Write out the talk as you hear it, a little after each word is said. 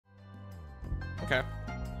Okay.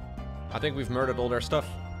 I think we've murdered all their stuff.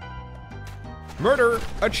 Murder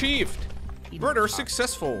achieved! Murder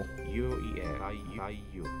successful!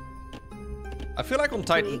 I feel like on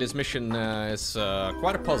Titan this mission is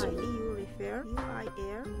quite a puzzle.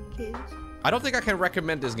 I don't think I can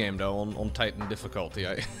recommend this game though on Titan difficulty.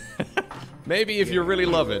 Maybe if you really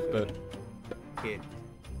love it, but...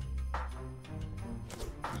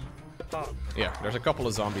 Yeah, there's a couple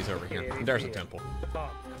of zombies over here. And there's a temple.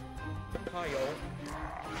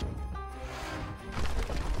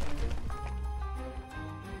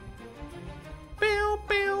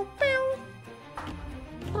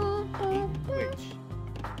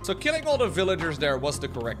 So killing all the villagers there was the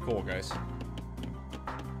correct call, guys.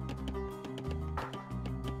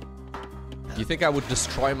 You think I would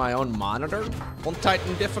destroy my own monitor on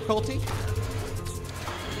Titan difficulty?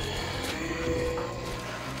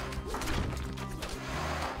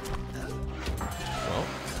 Well,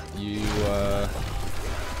 you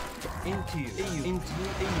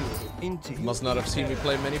must not have seen me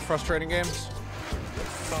play many frustrating games.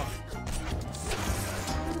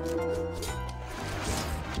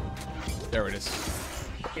 There it is.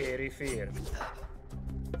 Yeah,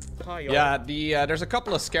 there's a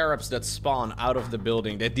couple of scarabs that spawn out of the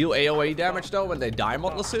building. They deal AoE damage though when they die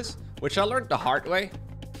moduluses, which I learned the hard way.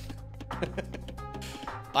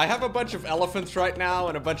 I have a bunch of elephants right now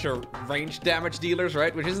and a bunch of ranged damage dealers,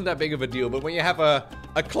 right? Which isn't that big of a deal, but when you have a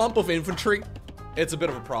clump of infantry, it's a bit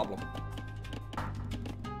of a problem.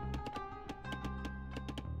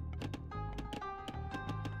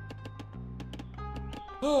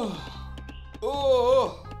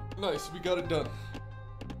 Oh, nice, we got it done.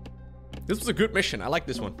 This was a good mission. I like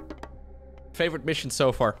this one. Favorite mission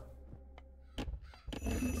so far.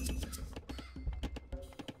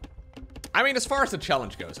 I mean, as far as the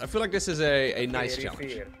challenge goes, I feel like this is a nice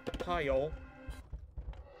challenge.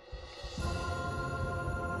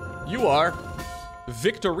 You are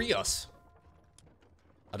victorious.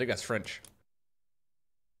 I think that's French.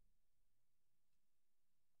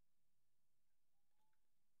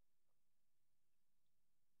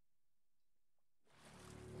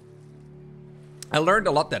 I learned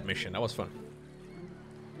a lot that mission. That was fun.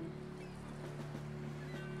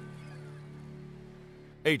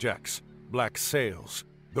 Ajax, black sails.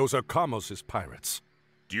 Those are Kamos's pirates.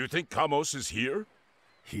 Do you think Kamos is here?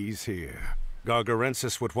 He's here.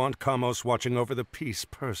 Gargarensis would want Kamos watching over the peace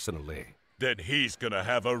personally. Then he's gonna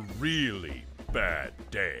have a really bad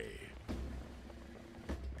day.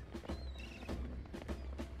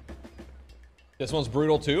 This one's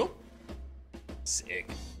brutal too?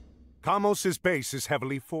 Sick. Kamos's base is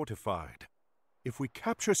heavily fortified. If we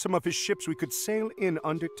capture some of his ships, we could sail in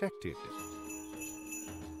undetected.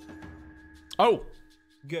 Oh!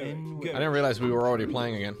 I didn't realize we were already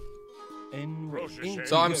playing again.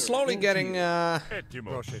 So I'm slowly getting, yeah,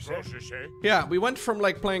 we went from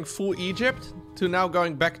like playing full Egypt to now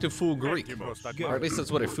going back to full Greek. Or at least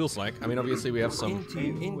that's what it feels like. I mean, obviously we have some...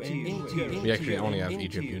 We actually only have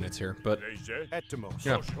Egypt units here, but...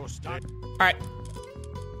 Yeah. Alright.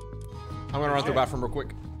 I'm gonna run to the bathroom real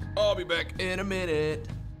quick. I'll be back in a minute.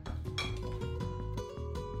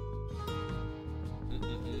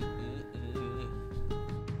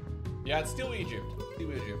 Yeah, it's still Egypt.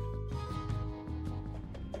 Still Egypt.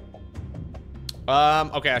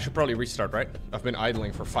 Okay, I should probably restart, right? I've been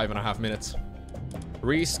idling for 5.5 minutes.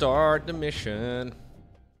 Restart the mission.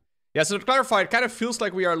 Yeah, so to clarify, it kind of feels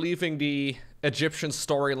like we are leaving the Egyptian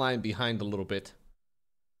storyline behind a little bit.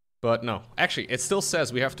 But no, actually, it still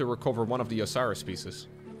says we have to recover one of the Osiris pieces.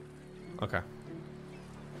 Okay.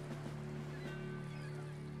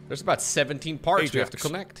 There's about 17 parts Ajax, we have to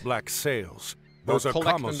connect. Black sails. Those are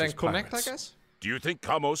collect Kamos's and then connect, pirates. I guess? Do you think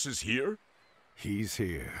Kamos is here? He's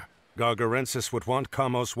here. Gargarensis would want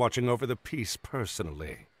Kamos watching over the peace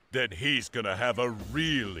personally. Then he's gonna have a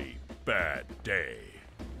really bad day.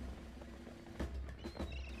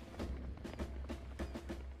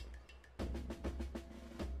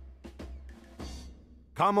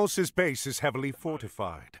 Kamos's base is heavily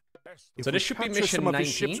fortified. If So we this should be capture mission some of his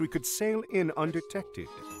 19? ships, we could sail in undetected.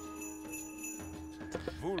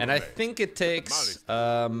 And I think it takes,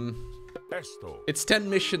 it's 10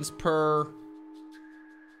 missions per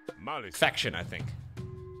faction, I think.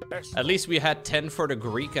 At least we had 10 for the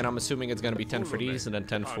Greek, and I'm assuming it's gonna be 10 for these, and then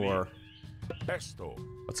 10 for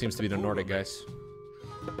what seems to be the Nordic guys.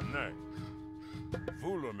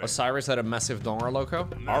 Osiris had a massive donor loco?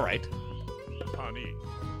 Alright.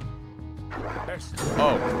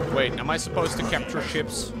 Oh, wait, am I supposed to capture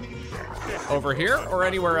ships over here or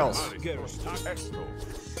anywhere else?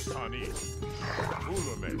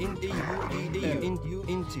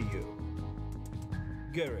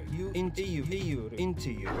 Into you.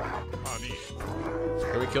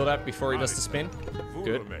 Can we kill that before he does the spin?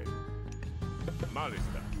 Good.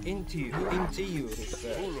 Into you.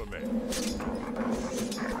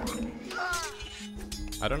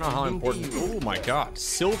 I don't know how important. Oh my god,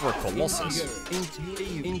 Silver Colossus.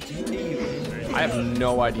 I have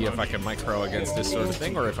no idea if I can micro against this sort of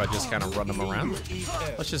thing or if I just kind of run them around.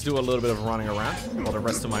 Let's just do a little bit of running around while the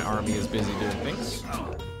rest of my army is busy doing things.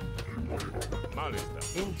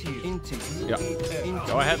 Yeah.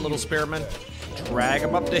 Go ahead, little spearman. Drag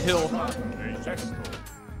him up the hill.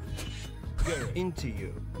 Into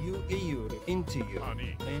you. Into you.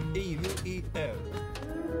 And E-U-E-L.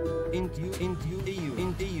 Into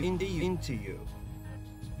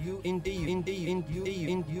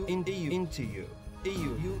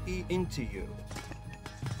you.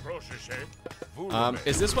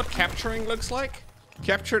 Is this what capturing looks like?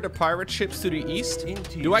 Capture the pirate ships to the east?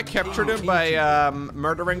 Do I capture them by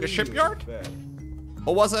murdering the shipyard?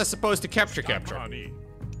 Or was I supposed to capture?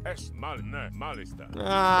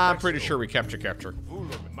 I'm pretty sure we capture. Hey,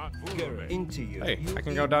 I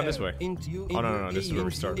can go down this way. Oh no, this is where we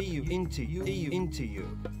started.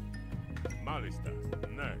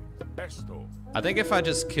 I think if I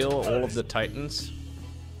just kill all of the titans,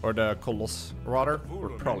 or the Colossus, rather, we're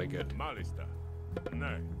probably good.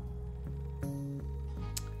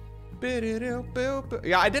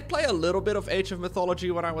 Yeah, I did play a little bit of Age of Mythology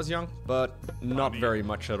when I was young, but not very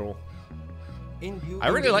much at all. I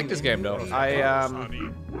really like this game though. Yeah,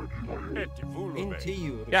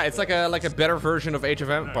 it's like a better version of Age of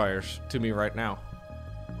Empires to me right now.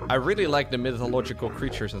 I really like the mythological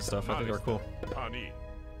creatures and stuff. I think they're cool.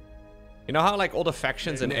 You know how like all the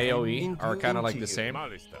factions in AoE are kind of like the same,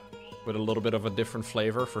 with a little bit of a different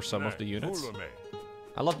flavor for some of the units?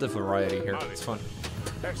 I love the variety here. It's fun.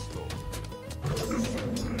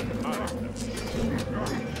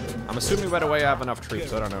 I'm assuming by the way I have enough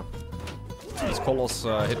troops. I don't know. These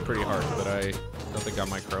Colossus hit pretty hard, but I don't think I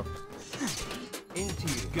micro.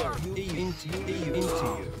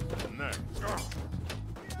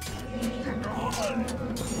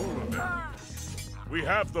 We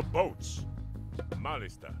have the boats.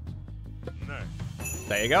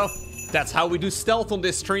 There you go. That's how we do stealth on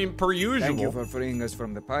this stream per usual. Thank you for freeing us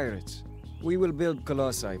from the pirates. We will build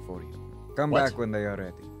Colossi for you. Come back when they are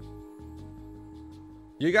ready.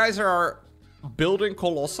 You guys are building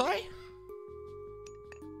Colossi?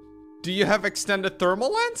 Do you have extended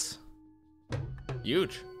thermal lens?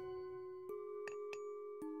 Huge.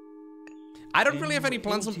 I don't really have any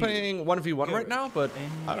plans on playing 1v1 right now, but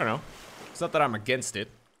I don't know. It's not that I'm against it.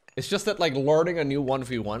 It's just that like learning a new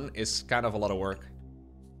 1v1 is kind of a lot of work.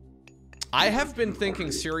 I have been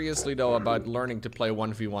thinking seriously though about learning to play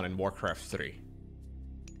 1v1 in Warcraft 3.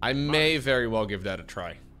 I may very well give that a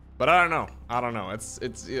try. But I don't know.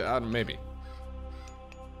 Maybe.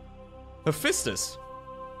 Hephaestus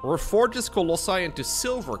reforges Colossi into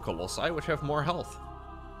silver Colossi, which have more health.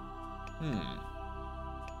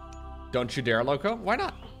 Don't you dare, Lowko? Why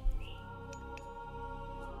not?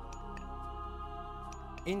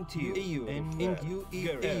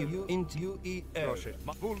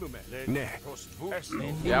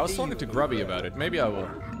 Yeah, I was talking to Grubby about it. Maybe I will.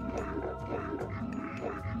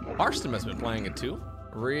 Marston has been playing it too.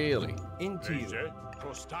 Really? What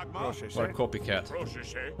a copycat.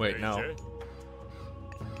 Wait, no.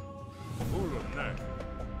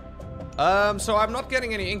 So I'm not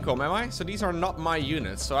getting any income, am I? So these are not my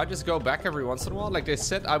units, so I just go back every once in a while. Like they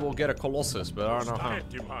said, I will get a Colossus, but I don't know how.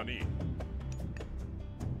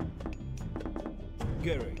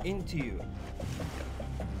 Gary, into you.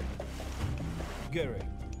 Gary.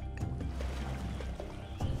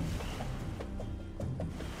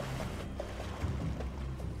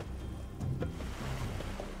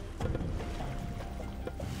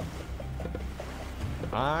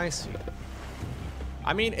 I see.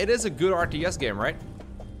 I mean, it is a good RTS game, right?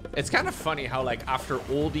 It's kind of funny how, like, after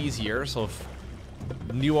all these years of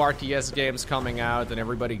new RTS games coming out and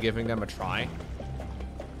everybody giving them a try,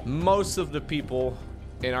 most of the people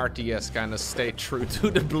in RTS kind of stay true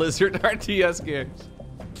to the Blizzard RTS games.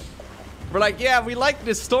 We're like, yeah, we like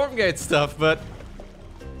this Stormgate stuff, but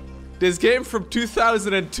this game from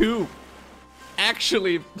 2002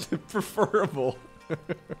 actually preferable.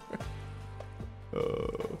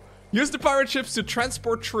 Use the pirate ships to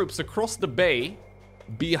transport troops across the bay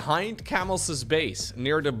behind Camel's base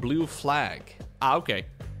near the blue flag. Ah, okay.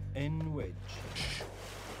 In which?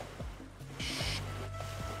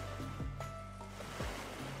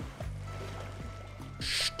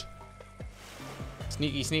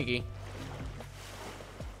 Sneaky, sneaky.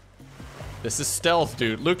 This is stealth,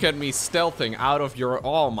 dude. Look at me stealthing out of your...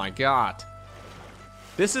 Oh my god.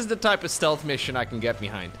 This is the type of stealth mission I can get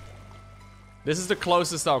behind. This is the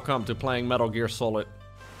closest I'll come to playing Metal Gear Solid.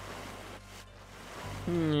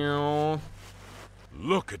 No.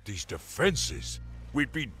 Look at these defenses.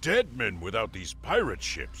 We'd be dead men without these pirate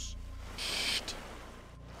ships. Shh.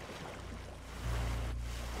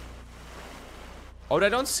 Oh, they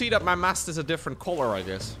don't see that my mast is a different color, I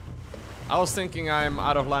guess. I was thinking I'm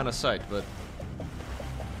out of line of sight, but...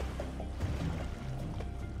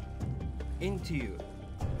 Into you.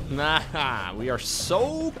 Nah, we are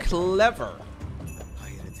so clever.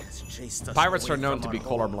 Pirate has chased us Pirates away are known from to be our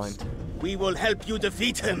colorblind. homes. We will help you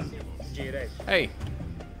defeat him. Hey,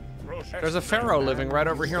 there's a pharaoh living right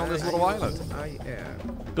over here on this little island.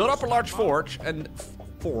 Build up a large forge, and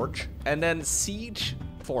then siege...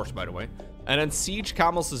 Forge, by the way. And then siege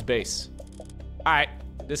Kamels' base. Alright,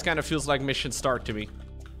 this kind of feels like mission start to me.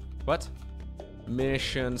 What?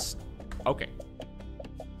 Missions... Okay.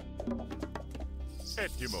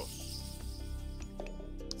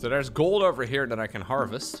 So there's gold over here that I can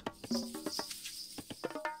harvest.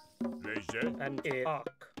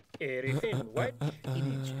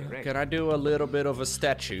 Can I do a little bit of a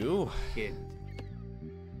statue?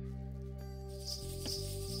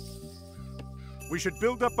 We should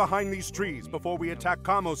build up behind these trees before we attack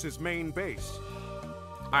Kamos' main base.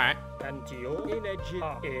 Alright.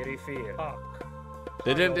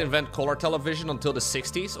 They didn't invent color television until the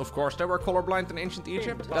 60s. Of course, they were colorblind in ancient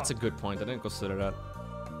Egypt. That's a good point. I didn't consider that.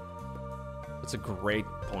 That's a great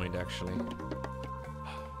point, actually.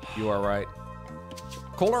 You are right.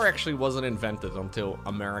 Color actually wasn't invented until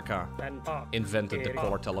America invented the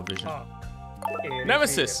color television.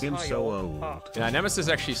 Nemesis! I'm so old. Yeah, Nemesis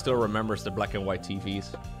actually still remembers the black and white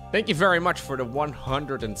TVs. Thank you very much for the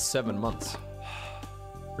 107 months.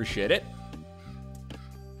 Appreciate it.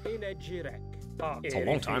 It's a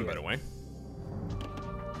long time, by the way.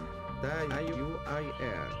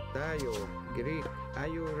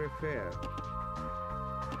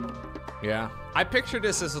 Yeah, I picture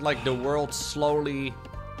this as like the world slowly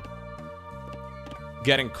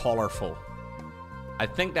getting colorful. I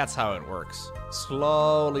think that's how it works.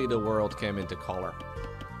 Slowly the world came into color.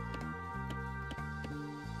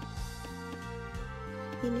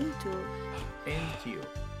 You need to. Into you.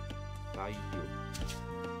 By you.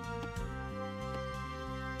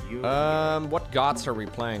 What gods are we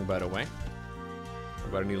playing, by the way?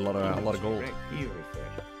 We're gonna need a lot of gold.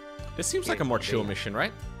 This seems like a more chill mission,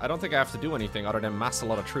 right? I don't think I have to do anything other than mass a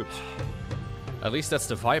lot of troops. At least that's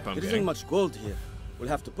the vibe I'm There getting. isn't much gold here. We'll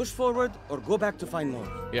have to push forward or go back to find more.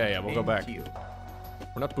 Yeah, we'll go back. We're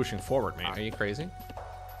not pushing forward, man. Are you crazy?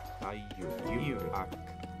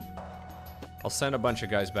 I'll send a bunch of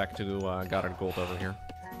guys back to Goddard Gold over here.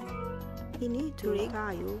 You need to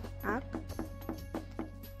you up.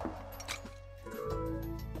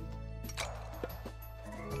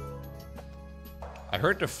 I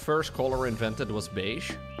heard the first color invented was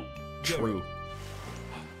beige. True.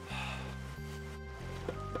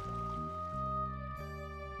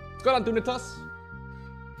 What's going on, Dunitas?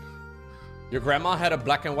 Your grandma had a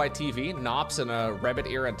black and white TV, knobs, and a rabbit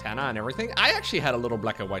ear antenna and everything. I actually had a little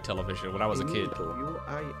black and white television when I was a kid.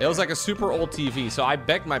 It was like a super old TV, so I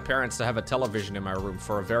begged my parents to have a television in my room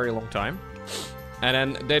for a very long time. And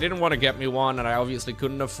then they didn't want to get me one, and I obviously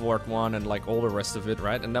couldn't afford one, and like all the rest of it,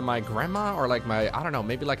 right? And then my grandma, or like my, I don't know,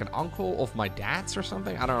 maybe like an uncle of my dad's or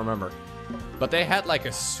something? I don't remember. But they had like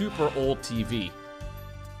a super old TV.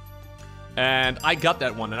 And I got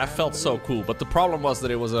that one, and I felt so cool. But the problem was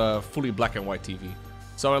that it was a fully black and white TV.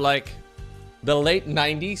 So in like the late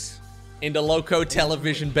 90s, in the Lowko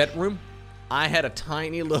television bedroom, I had a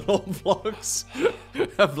tiny little Vlogs,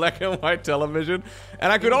 a black and white television.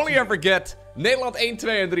 And I could only ever get Nederland 1, 2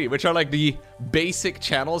 and 3, which are like the basic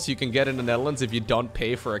channels you can get in the Netherlands if you don't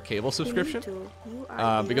pay for a cable subscription.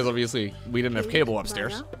 Because obviously we didn't have cable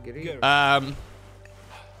upstairs. Yeah,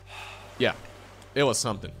 it was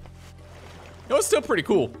something. It was still pretty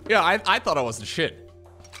cool. Yeah, I thought I was the shit.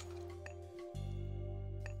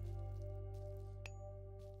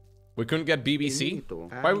 We couldn't get BBC?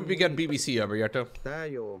 Why would we get BBC, Alberto?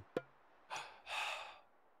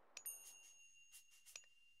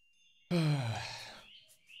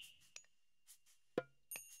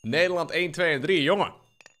 Nederland 1, 2 en 3, jongen.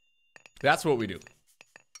 That's what we do.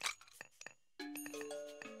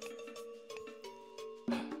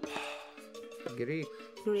 Greek.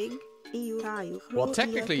 Well,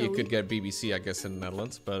 technically you could get BBC, I guess, in the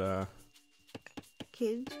Netherlands, but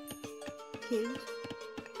Kids.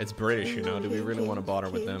 It's British, you know. Do we really want to bother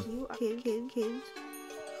with them? Do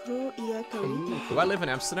I live in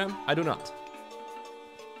Amsterdam? I do not.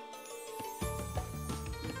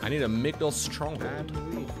 I need a Migdal stronghold.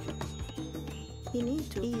 He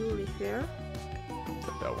need to you repair.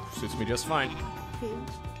 That suits me just fine.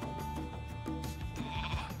 Kids.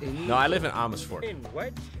 No, I live in Amersfoort.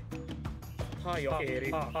 Hi,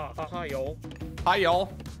 y'all. Hi,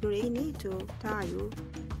 y'all. He need to tie you.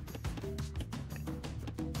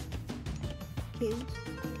 Kids.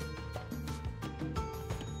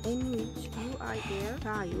 In which you are here,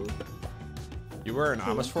 tie you. You were in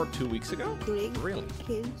Amersfoort 2 weeks ago? Greg. Really?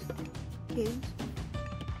 Kids. Kids.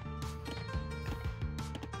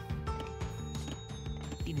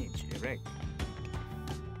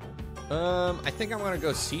 I think I'm gonna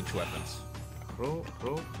go siege weapons.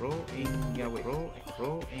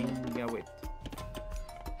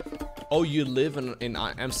 Oh, you live in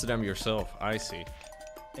Amsterdam yourself. I see.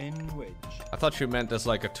 I thought you meant as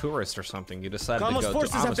like a tourist or something. You decided to go to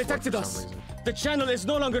forces have Amersfoort detected for us. some reason. The channel is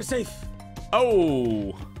no longer safe.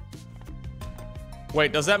 Oh!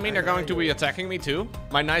 Wait, does that mean they're going to be attacking me too?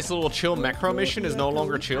 My nice little chill macro mission is no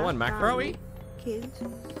longer chill and macro-y? Kids.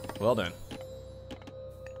 Well then.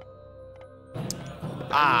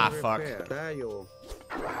 Ah, fuck.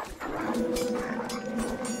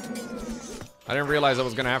 I didn't realize I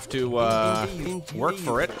was gonna have to work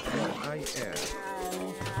for it.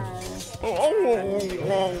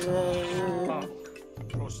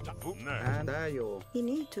 He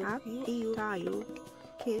need to have you tie you.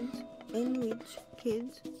 Kids. In which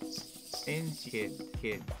kids?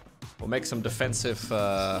 Kid. We'll make some defensive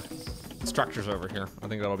structures over here. I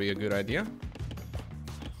think that'll be a good idea.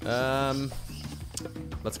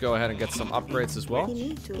 Let's go ahead and get some upgrades as well. He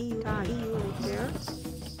need to you tie you repair.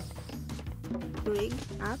 Rig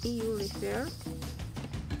up you repair.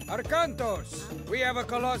 Arkantos, we have a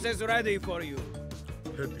Colossus ready for you.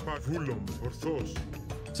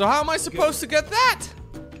 So how am I supposed to get that?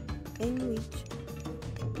 In which?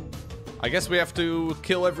 I guess we have to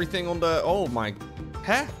kill everything on the... Oh my...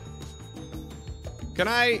 Huh? Can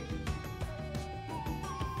I...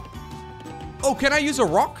 Oh, can I use a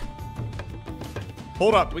rock?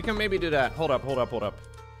 Hold up, we can maybe do that. Hold up.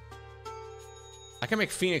 I can make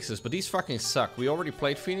phoenixes, but these fucking suck. We already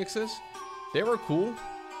played phoenixes. They were cool,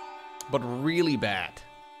 but really bad.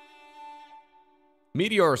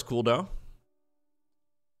 Meteor is cool though.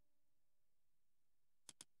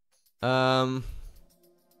 I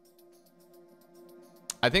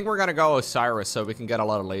think we're gonna go Osiris so we can get a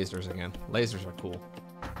lot of lasers again. Lasers are cool.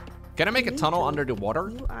 Can I make a tunnel under the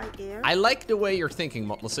water? I like the way you're thinking,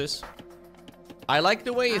 Motlasis. I like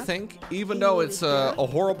the way you think, even though it's a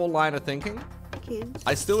horrible line of thinking.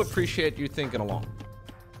 I still appreciate you thinking along.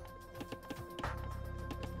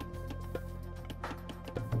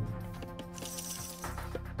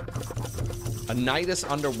 A night is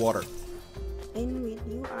underwater.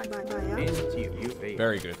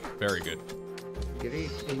 Very good, very good.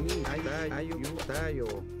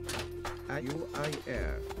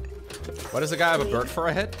 Why does the guy have a bird for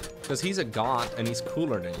a head? Because he's a god and he's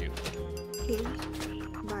cooler than you.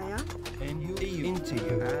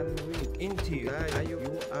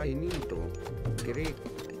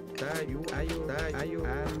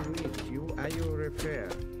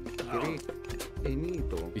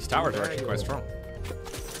 These towers are actually quite strong.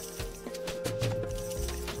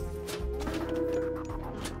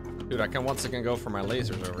 Dude, I can once again go for my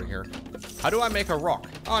lasers over here. How do I make a rock?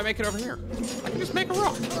 Oh, I make it over here. I can just make a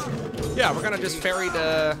rock. Yeah, we're gonna just ferry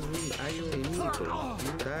the...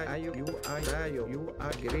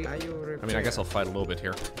 I mean, I guess I'll fight a little bit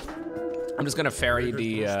here. I'm just gonna ferry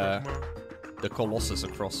the Colossus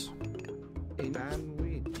across.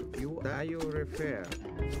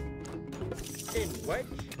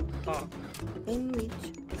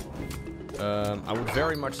 I would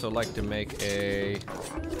very much so like to make a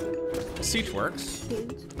siege works.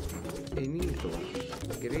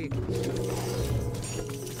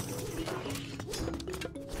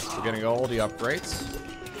 We're getting all the upgrades.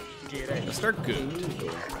 Yes, they're good.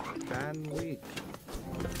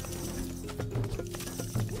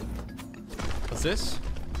 What's this?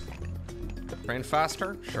 Train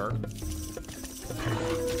faster? Sure.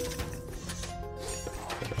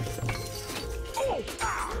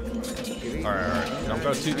 Alright. Don't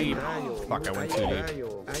go too deep. Fuck, I went too deep.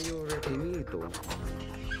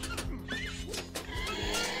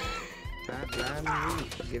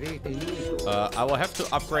 I will have to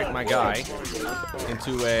upgrade my guy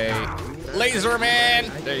into a laser man.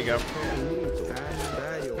 There you go.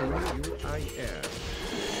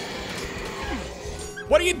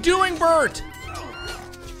 What are you doing, Bert?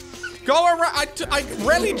 Go around. I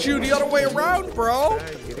rallied you the other way around, bro.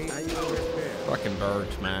 Fucking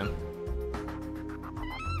birds, man.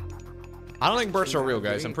 I don't think birds are real,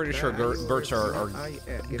 guys. I'm pretty sure birds are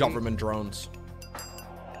government drones.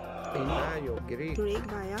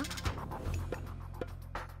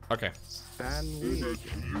 Okay.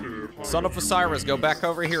 Son of Osiris, go back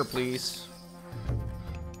over here, please.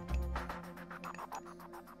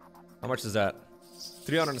 How much is that?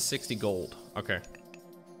 360 gold. Okay.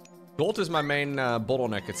 Gold is my main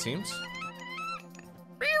bottleneck, it seems.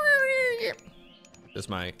 This is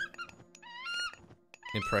my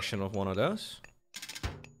impression of one of those.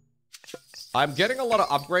 I'm getting a lot of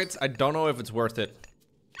upgrades. I don't know if it's worth it.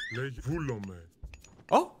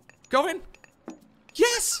 Oh, go in.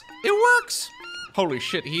 Yes, it works. Holy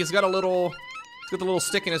shit, he's got the little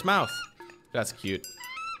stick in his mouth. That's cute.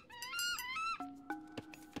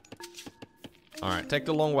 All right, take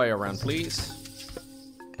the long way around, please.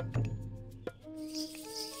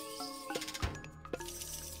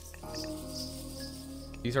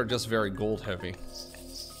 These are just very gold heavy.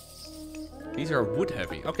 These are wood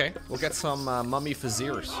heavy. Okay, we'll get some mummy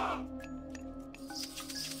viziers.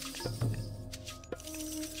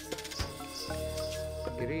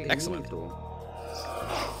 Excellent.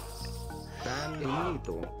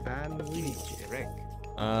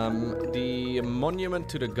 The monument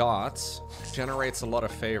to the gods generates a lot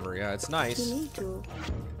of favor. Yeah, it's nice.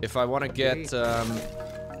 If I want to get oh,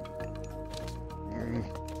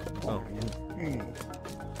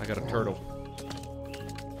 I got a turtle.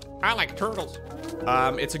 I like turtles.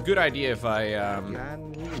 It's a good idea if I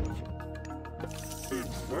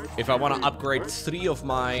want to upgrade 3 of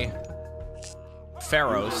my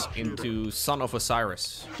pharaohs into Son of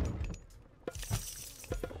Osiris.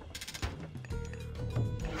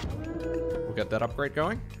 We'll get that upgrade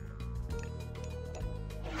going.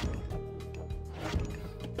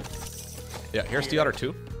 Yeah, here's the other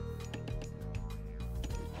 2.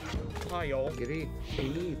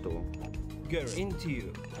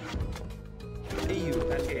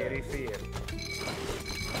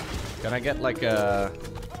 Can I get like a...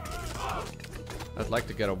 I'd like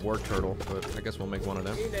to get a war turtle, but I guess we'll make one of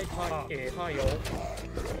them.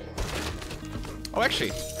 Oh,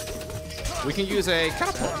 actually, we can use a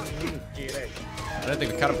catapult. I didn't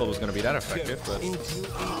think the catapult was going to be that effective, but...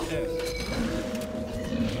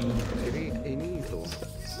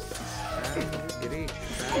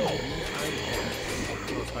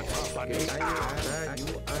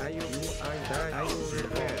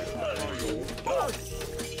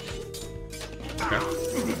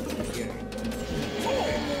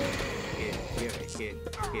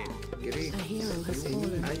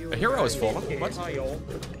 A hero has fallen. What?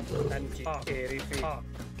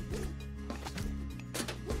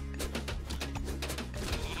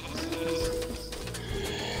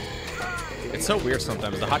 It's so weird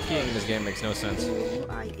sometimes. The hotkeying in this game makes no sense.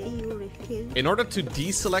 In order to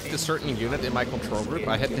deselect a certain unit in my control group,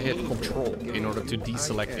 I had to hit Control in order to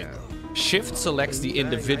deselect it. Shift selects the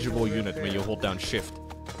individual unit when you hold down Shift.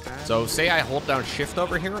 So say I hold down Shift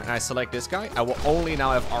over here and I select this guy, I will only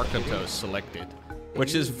now have Arkantos selected.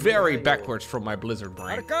 Which is very backwards from my Blizzard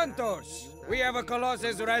brain. Arkantos, we have a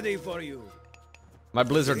Colossus ready for you. My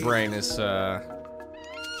Blizzard brain is, The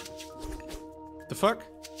fuck?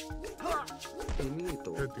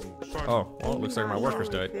 Oh, well, it looks like my workers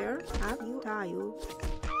died.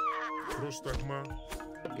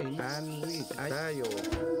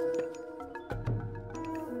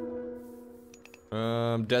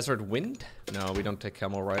 Desert Wind? No, we don't take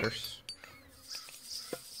Camel Riders.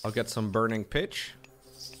 I'll get some Burning Pitch.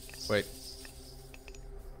 Wait.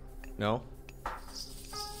 No?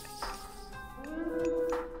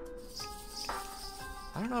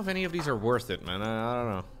 I don't know if any of these are worth it, man. I don't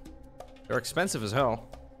know. They're expensive as hell.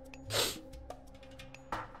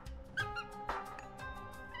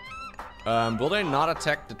 Will they not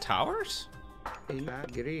attack the towers?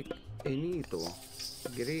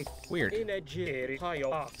 Weird.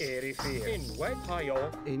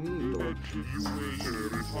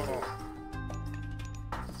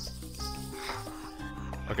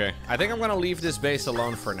 Okay, I think I'm gonna leave this base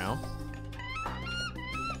alone for now.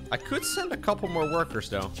 I could send a couple more workers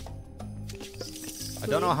though. I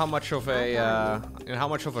don't know how much of a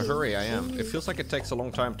hurry I am. It feels like it takes a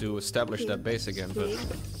long time to establish that base again, but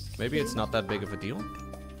maybe it's not that big of a deal.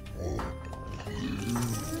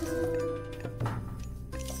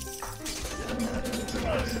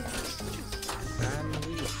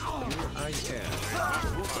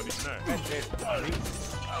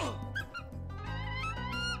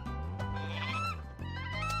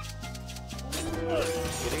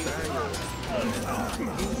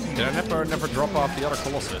 Did I never drop off the other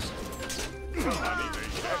Colossus?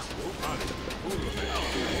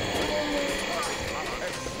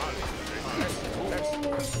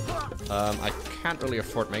 I can't really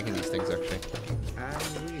afford making these things, actually.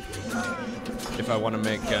 If I want to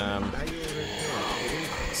make,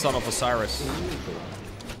 Son of Osiris.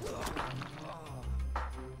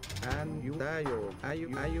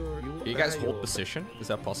 You guys hold position? Is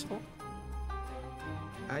that possible?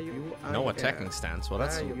 No attacking stance. Well,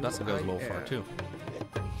 that goes low far too.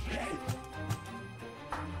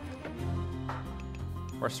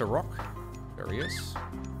 Where's the rock? There he is.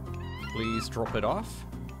 Please drop it off.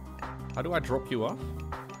 How do I drop you off?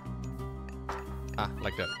 Ah,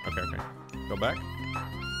 like that. Okay, okay. Go back.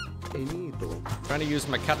 Trying to use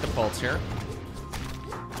my catapults here.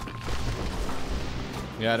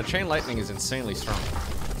 Yeah, the chain lightning is insanely strong.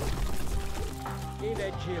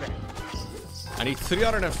 I need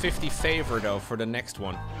 350 favor though for the next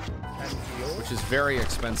one, which is very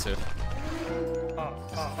expensive.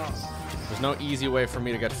 There's no easy way for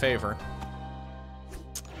me to get favor.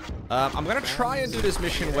 I'm gonna try and do this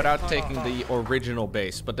mission without taking the original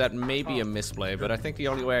base, but that may be a misplay, but I think the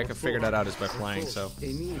only way I can figure that out is by playing, so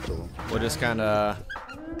we'll just kinda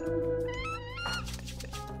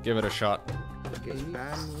give it a shot.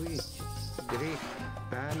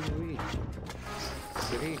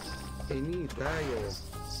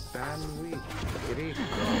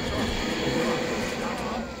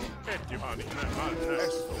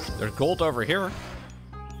 There's gold over here.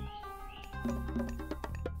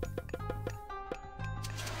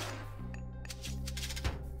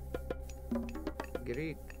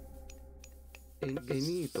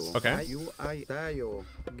 Okay.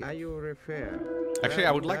 Actually,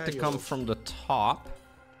 I would like to come from the top.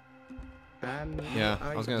 Yeah,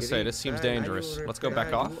 I was gonna say, this seems dangerous. Let's go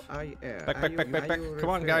back off. Back. Come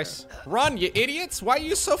on, guys. Run, you idiots! Why are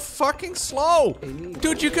you so fucking slow?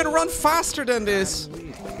 Dude, you can run faster than this.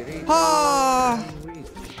 Ah!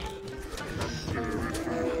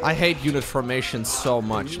 I hate unit formation so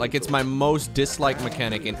much. Like, it's my most disliked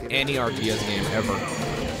mechanic in any RTS game ever.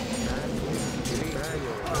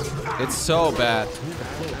 It's so bad.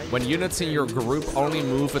 When units in your group only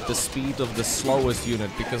move at the speed of the slowest unit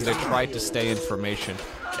because they try to stay in formation.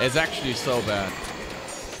 It's actually so bad.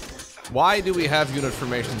 Why do we have unit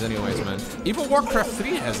formations anyways, man? Even Warcraft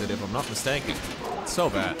 3 has it, if I'm not mistaken. It's so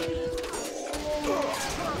bad.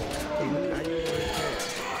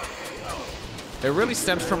 It really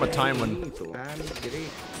stems from a time when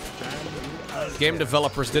game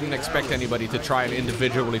developers didn't expect anybody to try and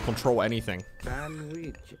individually control anything.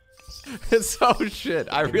 It's so shit.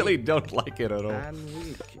 I really don't like it at all.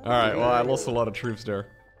 Alright, well, I lost a lot of troops there.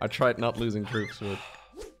 I tried not losing troops, but...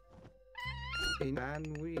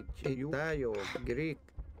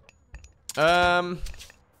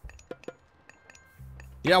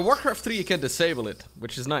 Yeah, Warcraft 3 you can disable it,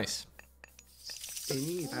 which is nice.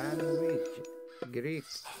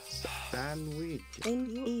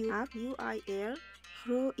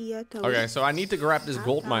 Okay, so I need to grab this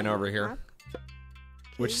gold mine over here,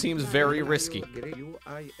 which seems very risky.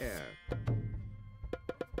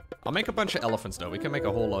 I'll make a bunch of elephants though. We can make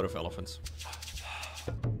a whole load of elephants.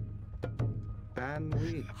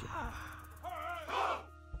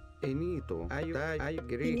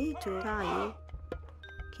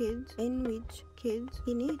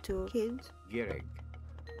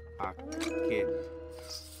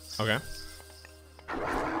 Okay.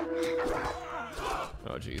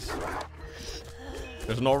 Oh jeez.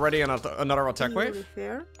 There's already another attack wave?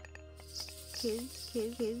 I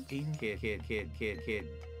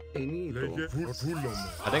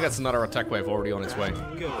think that's another attack wave already on its way.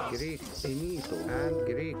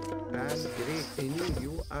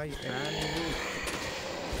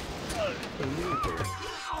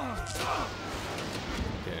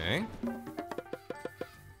 Okay.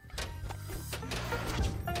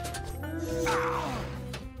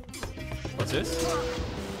 What's this?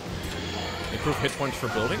 Improve hit points for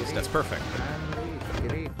buildings? That's perfect.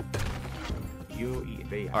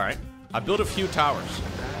 Alright. I built a few towers.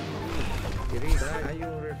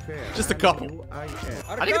 Just a couple. I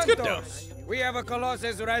think it's good though. We have a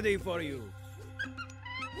Colossus ready for you.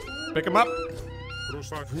 Pick him up.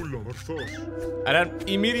 And then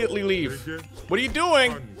immediately leave. What are you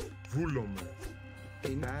doing?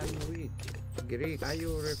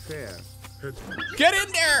 Get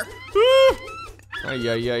in there!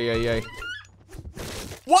 Ay.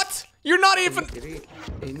 What? You're not even...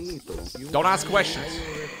 Don't ask questions.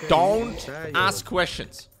 Don't ask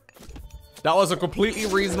questions. That was a completely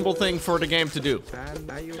reasonable thing for the game to do.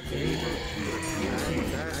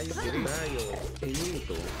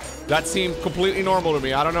 That seemed completely normal to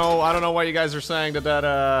me. I don't know why you guys are saying that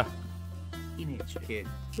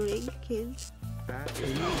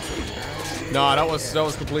No, that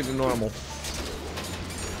was completely normal.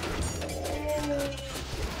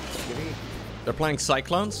 They're playing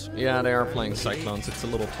Cyclones? Yeah, they are playing Cyclones. It's a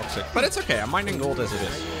little toxic. But it's okay. I'm mining gold as it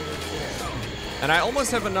is. And I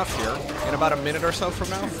almost have enough here, in about a minute or so from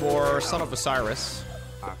now, for Son of Osiris.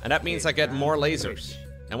 And that means I get more lasers.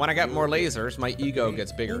 And when I get more lasers, my ego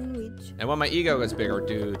gets bigger. And when my ego gets bigger,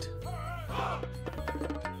 dude,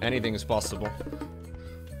 anything is possible.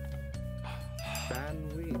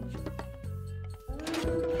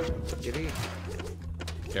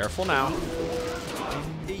 Careful now.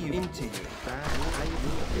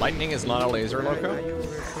 Lightning is not a laser, Lowko.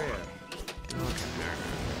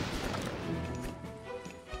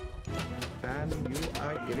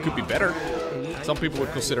 Could be better. Some people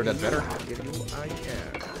would consider that better.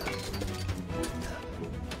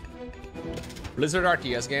 Blizzard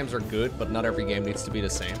RTS games are good, but not every game needs to be the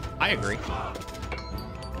same. I agree.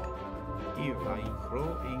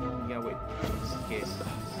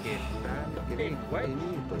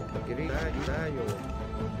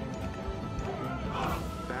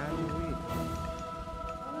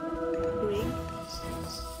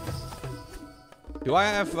 Do I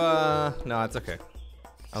have, no, it's okay.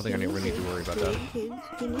 I don't think I really need to worry about that.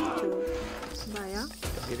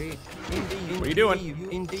 What are you doing?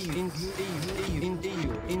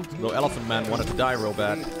 Little elephant man wanted to die real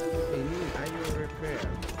bad.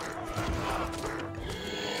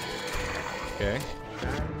 Okay.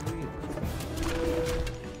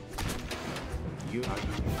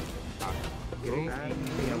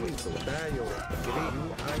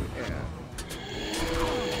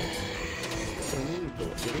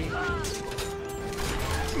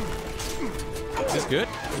 Is this good?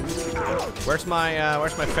 Where's my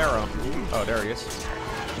pharaoh? Oh, there he is.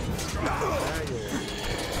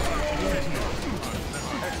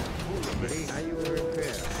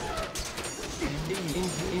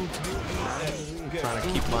 Trying to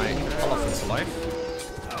keep my elephants alive.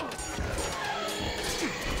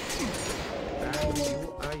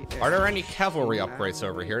 Are there any cavalry upgrades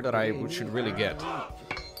over here that I should really get?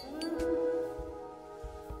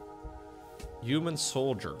 Human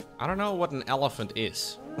soldier. I don't know what an elephant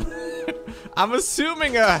is. I'm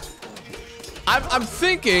assuming I'm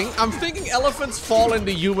thinking elephants fall in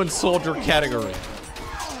the human soldier category.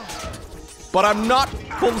 But I'm not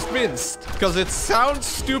convinced because it sounds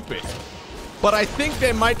stupid. But I think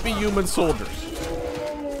they might be human soldiers.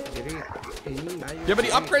 Yeah, but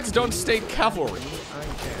the upgrades don't state cavalry.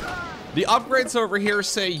 The upgrades over here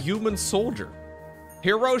say human soldier.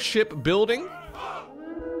 Hero ship building.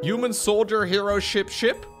 Human soldier, hero ship.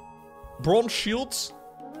 Bronze shields.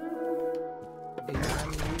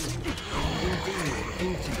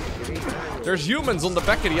 There's humans on the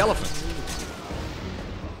back of the elephant.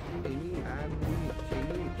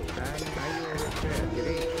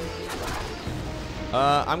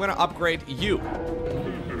 I'm gonna upgrade you.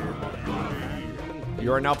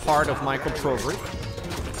 You are now part of my control group.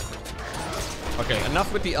 Okay,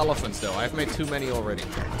 enough with the elephants though. I've made too many already.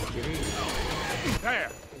 There!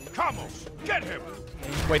 Camos! Get him!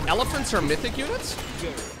 Wait, elephants are mythic units?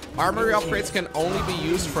 Armory upgrades can only be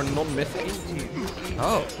used for non-mythic?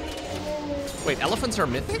 Oh. Wait, elephants are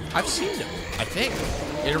mythic? I've seen them, I think,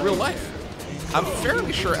 in real life. I'm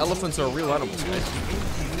fairly sure elephants are real animals, guys.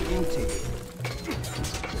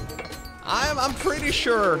 I'm pretty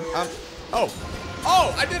sure.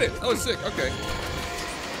 Oh, I did it. Oh, sick. Okay.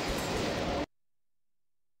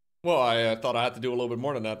 Well, I thought I had to do a little bit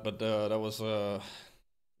more than that, but that was.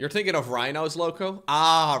 You're thinking of rhinos, Lowko?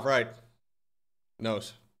 Ah, right.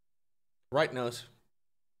 Nose. Right nose.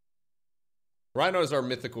 Rhinos are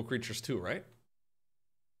mythical creatures too, right?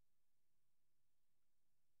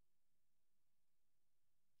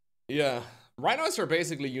 Yeah. Rhinos are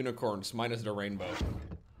basically unicorns minus the rainbow.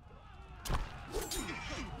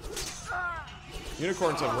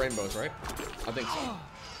 Unicorns have rainbows, right? I think so.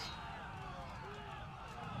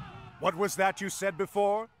 What was that you said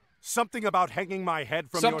before? Something about hanging my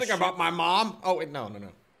head from your ship? Something about my mom? Oh, wait, no.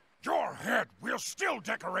 Your head will still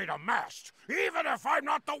decorate a mast, even if I'm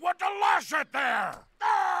not the one to lash it there!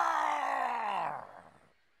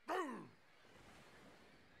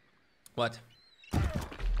 What?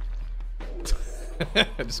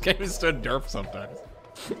 This game is so derp sometimes.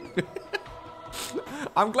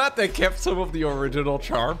 I'm glad they kept some of the original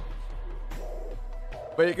charm.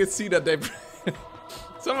 But you can see that they...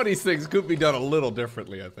 some of these things could be done a little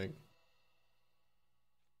differently, I think.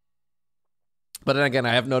 But then again,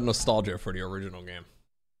 I have no nostalgia for the original game.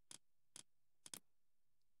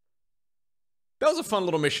 That was a fun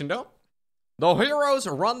little mission, though. The heroes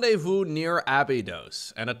rendezvous near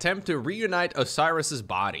Abydos and attempt to reunite Osiris's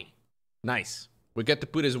body. Nice. We get to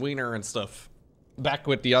put his wiener and stuff back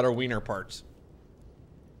with the other wiener parts.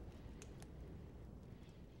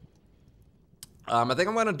 I think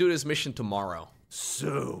I'm gonna do this mission tomorrow.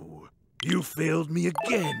 So, you failed me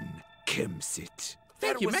again, PM CET.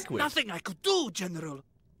 There was nothing I could do, General.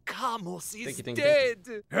 Kamos is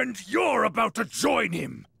dead. And you're about to join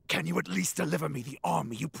him. Can you at least deliver me the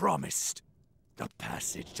army you promised? The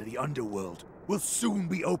passage to the underworld will soon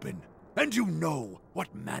be open, and you know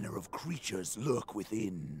what manner of creatures lurk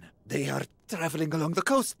within. They are traveling along the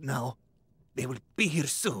coast now. They will be here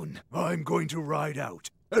soon. I'm going to ride out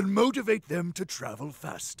and motivate them to travel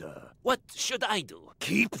faster. What should I do?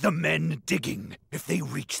 Keep the men digging if they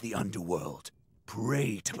reach the underworld.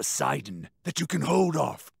 Pray to Poseidon that you can hold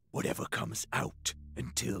off whatever comes out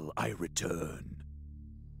until I return.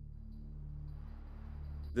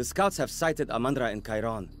 The scouts have sighted Amandra and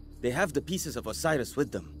Chiron. They have the pieces of Osiris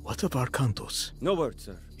with them. What of Arkantos? No word,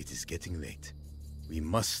 sir. It is getting late. We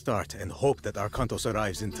must start and hope that Arkantos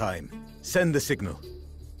arrives in time. Send the signal.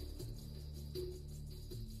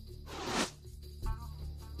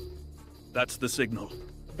 That's the signal.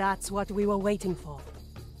 That's what we were waiting for.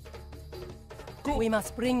 We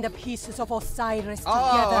must bring the pieces of Osiris together.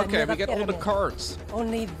 Oh, okay, near we the get all the pyramid. cards.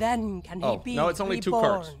 Only then can he be no, it's only reborn. 2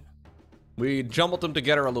 cards. We jumbled them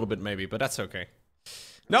together a little bit maybe, but that's okay.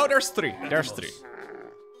 No, there's 3. There's 3.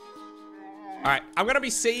 Alright, I'm gonna be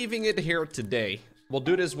saving it here today. We'll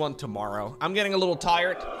do this one tomorrow. I'm getting a little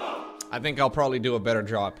tired. I think I'll probably do a better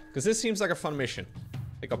job, because this seems like a fun mission. I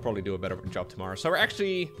think I'll probably do a better job tomorrow. So we're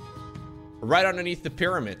actually right underneath the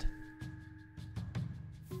pyramid.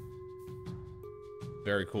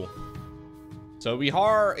 Very cool. So we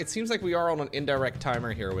are, it seems like we are on an indirect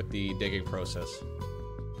timer here with the digging process.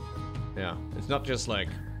 Yeah, it's not just like,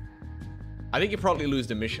 I think you probably lose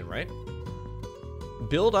the mission, right?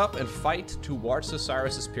 Build up and fight towards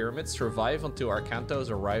Osiris's pyramid. Survive until Arkantos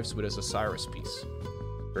arrives with his Osiris piece.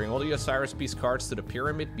 Bring all the Osiris piece cards to the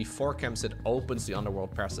pyramid before PM CET opens the underworld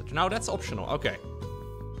passage. Now that's optional, okay.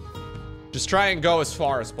 Just try and go as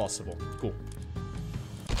far as possible. Cool.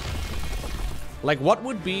 Like, what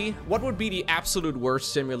would be the absolute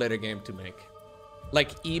worst simulator game to make?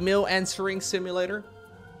 Like, email answering simulator?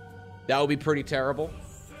 That would be pretty terrible.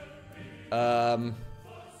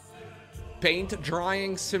 Paint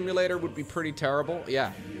drying simulator would be pretty terrible.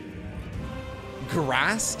 Yeah.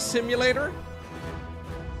 Grass simulator?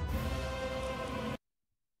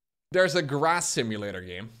 There's a grass simulator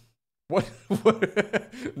game. What?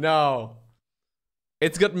 No.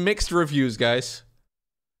 It's got mixed reviews, guys.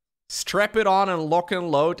 Strap it on and lock and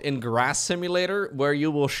load in Grass Simulator, where you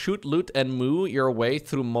will shoot, loot, and moo your way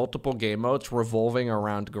through multiple game modes revolving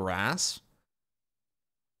around grass.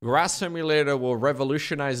 Grass Simulator will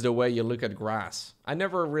revolutionize the way you look at grass. I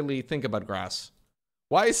never really think about grass.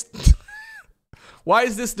 Why is why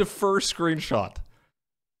is this the first screenshot?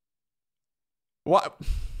 What?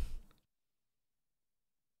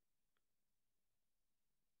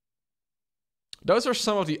 Those are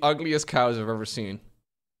some of the ugliest cows I've ever seen.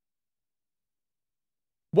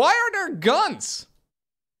 Why are there guns?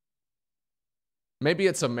 Maybe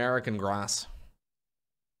it's American grass.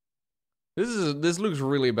 This looks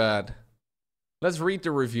really bad. Let's read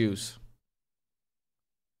the reviews.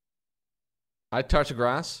 I touch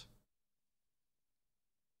grass.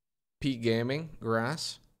 Peak Gaming,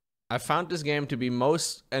 grass. I found this game to be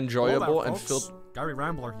most enjoyable and filled. Gary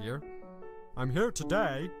Rambler here. I'm here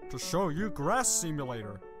today to show you Grass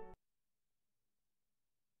Simulator.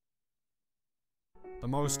 The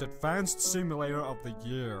most advanced simulator of the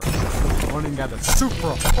year. Running at a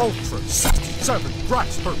super ultra 67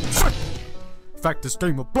 grass per second. In fact, this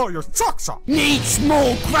game will blow your socks off. Needs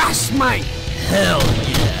more grass, mate! Hell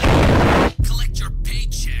yeah! Collect your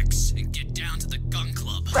paychecks and get down to the gun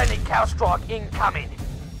club. Friendly cow strike incoming. We've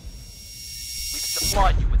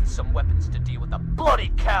supplied you with some weapons to deal with the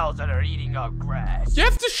bloody cows that are eating our grass. You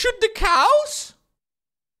have to shoot the cows?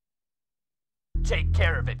 Take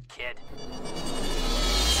care of it, kid.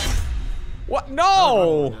 What?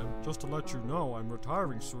 No! Just to let you know, I'm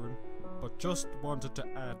retiring soon. But just wanted to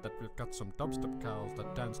add that we've got some dubstep cows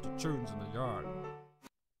that dance to tunes in the yard.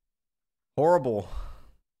 Horrible.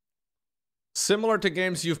 Similar to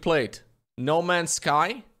games you've played. No Man's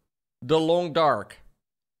Sky, The Long Dark.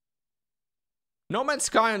 No Man's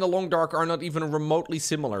Sky and The Long Dark are not even remotely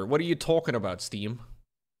similar. What are you talking about, Steam?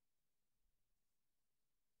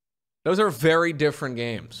 Those are very different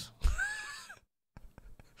games.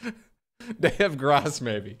 They have grass,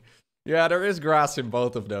 maybe. Yeah, there is grass in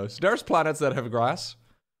both of those. There's planets that have grass.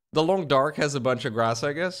 The Long Dark has a bunch of grass,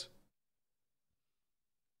 I guess.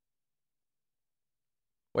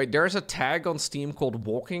 Wait, there's a tag on Steam called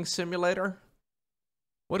Walking Simulator?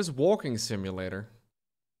 What is Walking Simulator?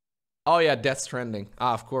 Oh yeah, Death Stranding.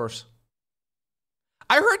 Ah, of course.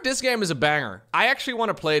 I heard this game is a banger. I actually want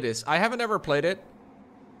to play this. I haven't ever played it.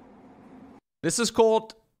 This is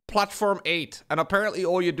called Platform 8, and apparently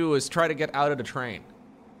all you do is try to get out of the train.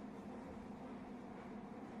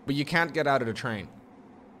 But you can't get out of the train.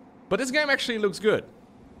 But this game actually looks good.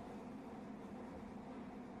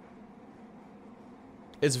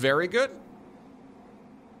 It's very good.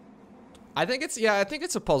 I think it's, yeah, I think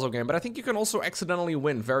it's a puzzle game, but I think you can also accidentally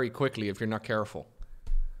win very quickly if you're not careful.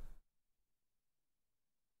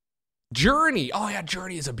 Journey. Oh yeah,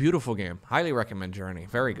 Journey is a beautiful game. Highly recommend Journey.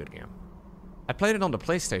 Very good game. I played it on the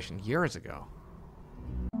PlayStation years ago.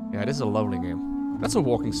 Yeah, it is a lovely game. That's a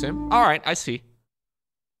walking sim. All right, I see.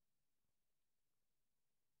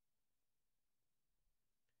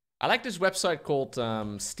 I like this website called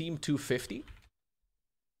Steam 250.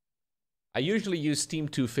 I usually use Steam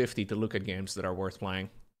 250 to look at games that are worth playing.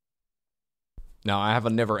 Now, I have a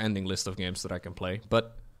never-ending list of games that I can play,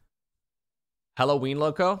 but... Halloween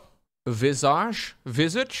Lowko? Visage?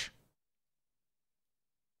 Visage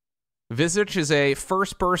is a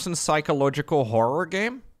first-person psychological horror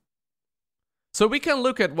game. So we can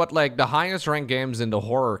look at what, like, the highest ranked games in the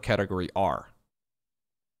horror category are.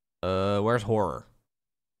 Where's horror?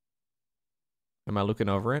 Am I looking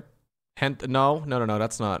over it? No,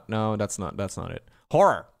 that's not it.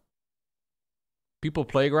 Horror. People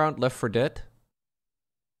Playground, Left 4 Dead.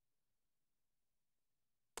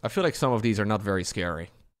 I feel like some of these are not very scary.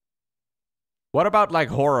 What about like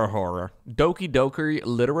horror? Doki Doki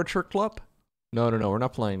Literature Club? No, we're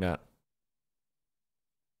not playing that.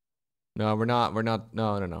 No, we're not,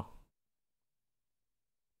 no.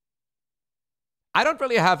 I don't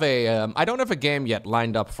really have a, I don't have a game yet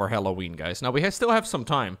lined up for Halloween, guys. Now, we still have some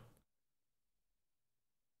time.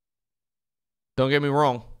 Don't get me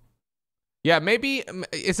wrong. Yeah, maybe,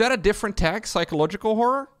 is that a different tag? Psychological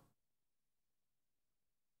horror?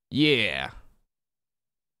 Yeah.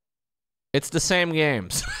 It's the same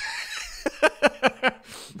games.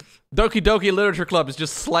 Doki Doki Literature Club is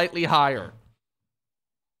just slightly higher.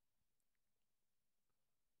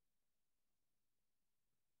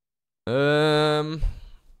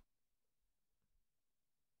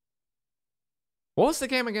 What was the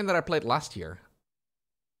game again that I played last year?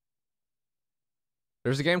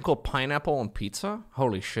 There's a game called Pineapple on Pizza?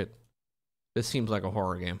 Holy shit. This seems like a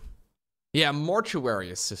horror game. Yeah,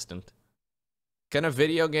 Mortuary Assistant. Can a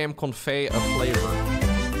video game convey a flavor?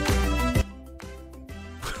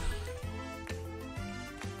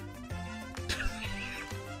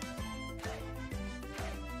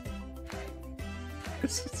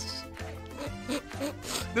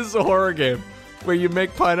 This is a horror game where you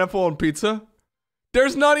make pineapple on pizza.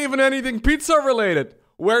 There's not even anything pizza related.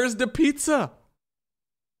 Where's the pizza?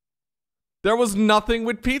 There was nothing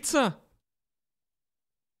with pizza.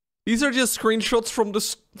 These are just screenshots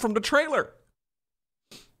from the trailer.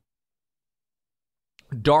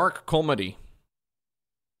 Dark comedy.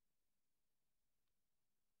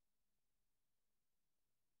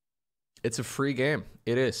 It's a free game.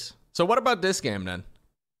 It is. So what about this game then?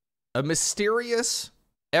 A mysterious,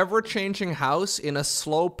 ever-changing house in a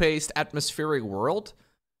slow-paced atmospheric world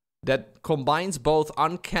that combines both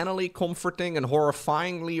uncannily comforting and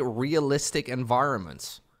horrifyingly realistic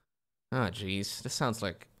environments. Ah, jeez. This sounds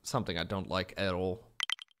like something I don't like at all.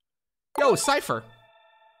 Yo, Cypher!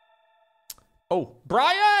 Oh,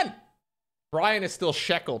 Brian! Brian is still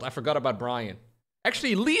shackled. I forgot about Brian.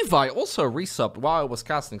 Actually, Levi also resubbed while I was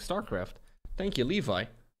casting StarCraft. Thank you, Levi.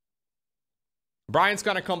 Brian's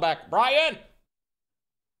gonna come back. Brian!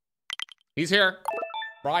 He's here.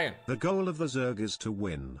 Brian. The goal of the Zerg is to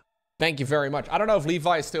win. Thank you very much. I don't know if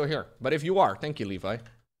Levi is still here, but if you are, thank you, Levi,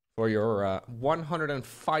 for your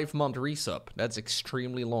 105-month resub. That's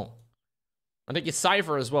extremely long. I think you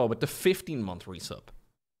Cypher as well with the 15-month resub.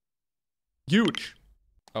 Huge.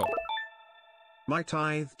 Oh. My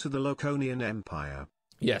tithe to the Loconian Empire.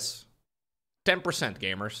 Yes. 10%,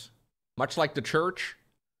 gamers. Much like the church,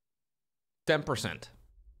 10%.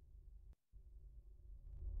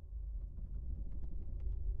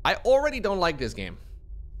 I already don't like this game.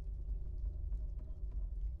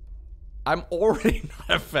 I'm already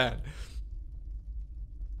not a fan.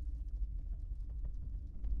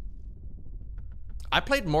 I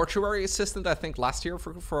played Mortuary Assistant, I think, last year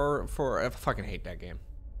for I fucking hate that game.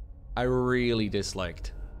 I really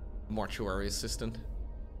disliked Mortuary Assistant.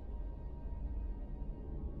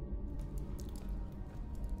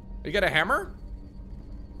 You got a hammer?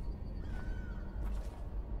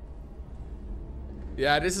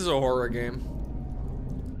 Yeah, this is a horror game.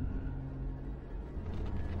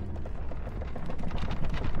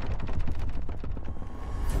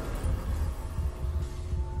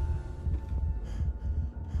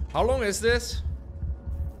 How long is this?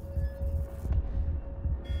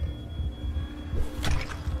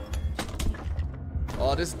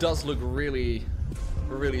 Oh, this does look really,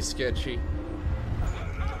 really sketchy.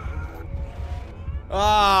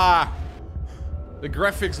 Ah! The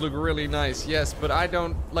graphics look really nice, yes, but I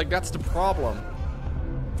don't... Like, that's the problem.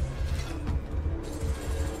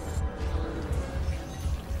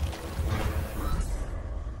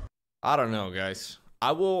 I don't know, guys.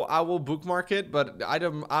 I will bookmark it, but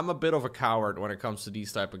I'm a bit of a coward when it comes to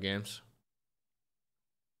these type of games.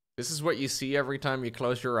 This is what you see every time you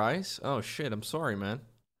close your eyes? Oh shit, I'm sorry, man.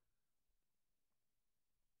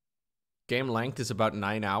 Game length is about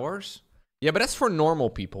 9 hours? Yeah, but that's for normal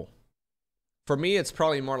people. For me, it's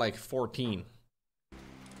probably more like 14.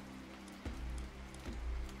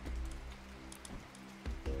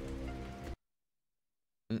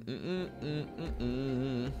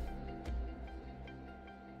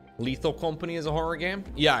 Lethal Company is a horror game?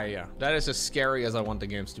 Yeah. That is as scary as I want the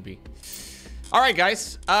games to be. Alright,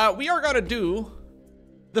 guys. We are gonna do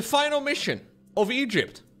the final mission of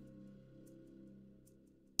Egypt.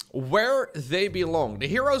 Where they belong. The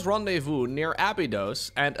heroes rendezvous near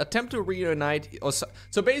Abydos and attempt to reunite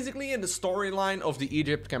So basically, in the storyline of the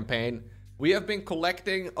Egypt campaign, we have been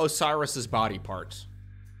collecting Osiris's body parts.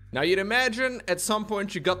 Now, you'd imagine at some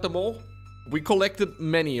point you got them all. We collected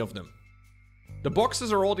many of them. The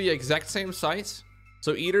boxes are all the exact same size,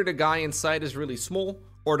 so either the guy inside is really small,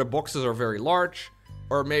 or the boxes are very large,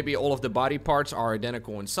 or maybe all of the body parts are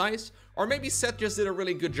identical in size, or maybe CEST just did a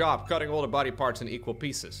really good job cutting all the body parts in equal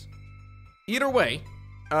pieces. Either way,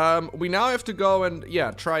 we now have to go and,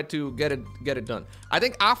 yeah, try to get it done. I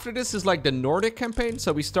think after this is like the Nordic campaign,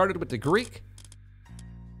 so we started with the Greek,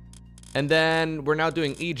 and then we're now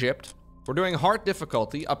doing Egypt. We're doing hard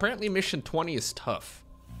difficulty. Apparently mission 20 is tough.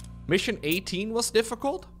 Mission 18 was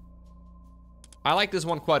difficult. I like this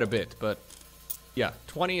one quite a bit, but yeah,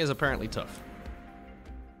 20 is apparently tough.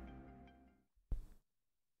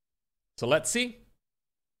 So let's see.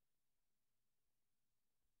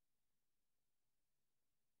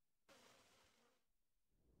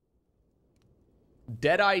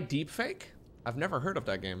 Deadeye Deepfake? I've never heard of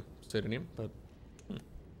that game, pseudonym, but...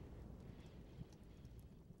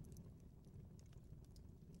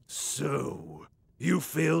 So, you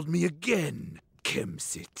failed me again, PM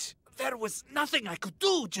CET. There was nothing I could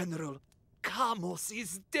do, General. Kamos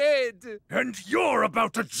is dead. And you're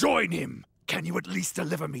about to join him! Can you at least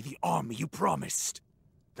deliver me the army you promised?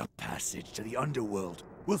 The passage to the underworld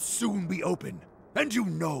will soon be open, and you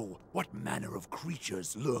know what manner of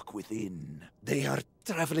creatures lurk within. They are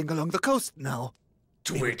traveling along the coast now.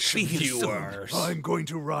 Twitch viewers. I'm going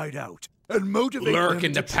to ride out and motivate them lurk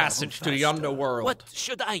in the passage to the underworld. What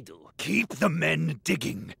should I do? Keep the men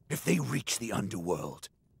digging if they reach the underworld.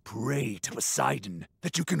 Pray to Poseidon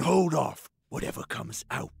that you can hold off whatever comes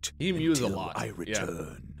out until I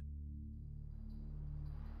return. Yeah.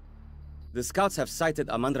 The scouts have sighted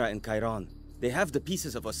Amandra and Chiron. They have the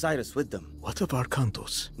pieces of Osiris with them. What of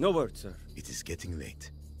Arkantos? No word, sir. It is getting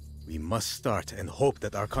late. We must start and hope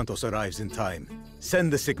that Arkantos arrives in time.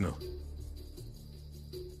 Send the signal.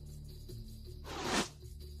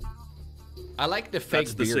 I like the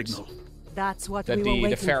fake beards. Signal. That's what that we were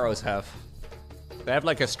waiting the pharaohs for. have. They have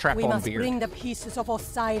like a strap-on beard. We must bring the pieces of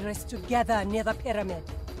Osiris together near the pyramid.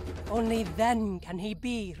 Only then can he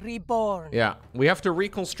be reborn. Yeah, we have to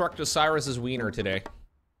reconstruct Osiris's wiener today.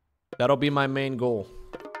 That'll be my main goal.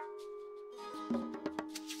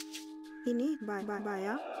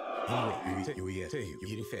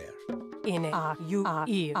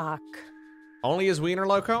 Only his wiener,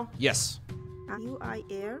 Lowko? Yes.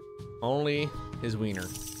 Only his wiener.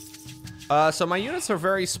 So my units are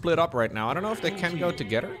very split up right now. I don't know if they can go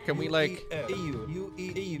together. Can we like...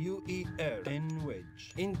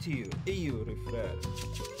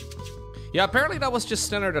 Yeah, apparently that was just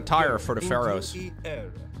standard attire for the pharaohs.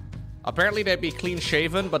 Apparently they'd be clean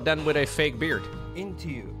shaven, but then with a fake beard.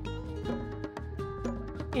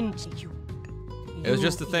 It was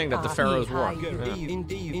just the thing that the pharaohs wore.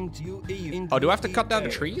 Yeah. Oh, do I have to cut down the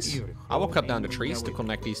trees? I will cut down the trees to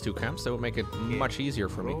connect these two camps. That would make it much easier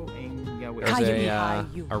for me. There's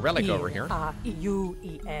a relic over here.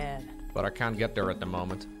 But I can't get there at the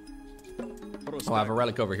moment. Oh, I have a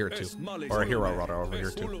relic over here too. Or a hero rather over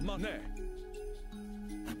here too.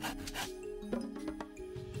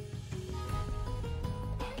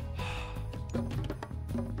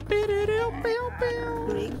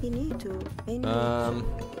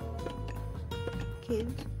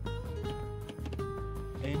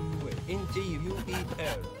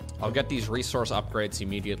 I'll get these resource upgrades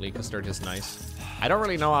immediately because they're just nice. I don't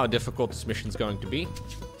really know how difficult this mission's going to be.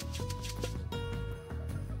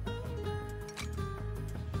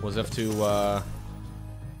 We'll have to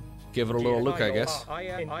give it a little look, I guess.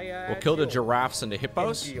 We'll kill the giraffes and the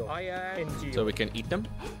hippos, so we can eat them.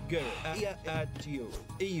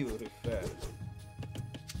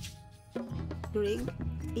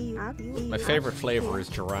 My favorite flavor is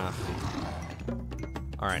giraffe.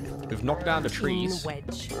 Alright, we've knocked down the trees.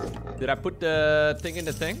 Did I put the thing in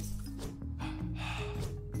the thing?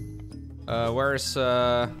 Where's,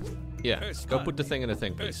 yeah, go put the thing in the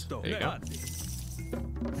thing, please. There you go.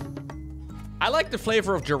 I like the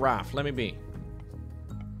flavor of giraffe, let me be.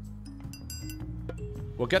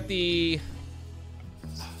 We'll get the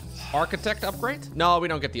architect upgrade? No, we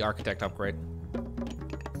don't get the architect upgrade.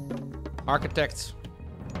 Architects,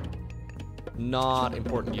 not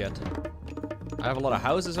important yet. I have a lot of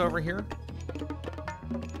houses over here.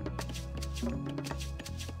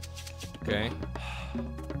 Okay.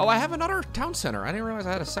 Oh, I have another town center. I didn't realize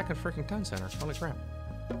I had a second freaking town center. Holy crap.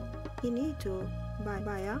 You need to buy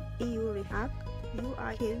EU rehack,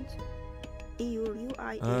 UI kids, EU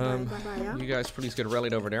UI you guys please get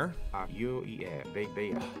rallied over there.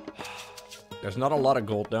 There's not a lot of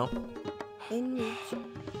gold though. Enrich,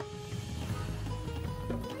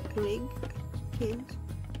 rig, kids.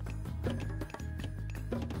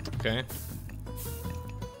 Okay.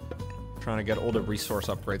 Trying to get all the resource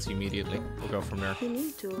upgrades immediately. We'll go from there.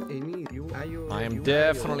 I am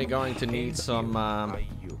definitely going to need some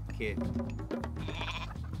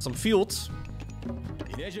fields.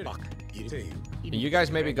 You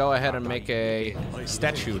guys maybe go ahead and make a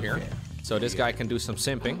statue here, so this guy can do some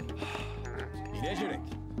simping.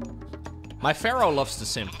 My pharaoh loves to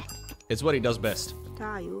simp. It's what he does best.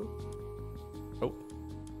 Oh.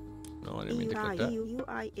 No, I didn't mean to click that.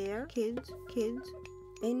 UI air, kids,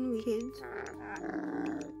 NV kids.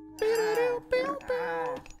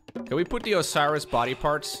 Can we put the Osiris body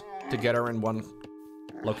parts together in one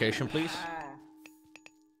location, please?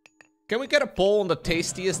 Can we get a poll on the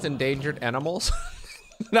tastiest endangered animals?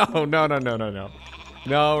 No, no, no, no, no, no.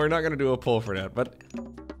 No, we're not gonna do a poll for that, but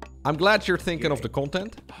I'm glad you're thinking of the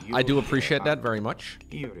content. I do appreciate that very much.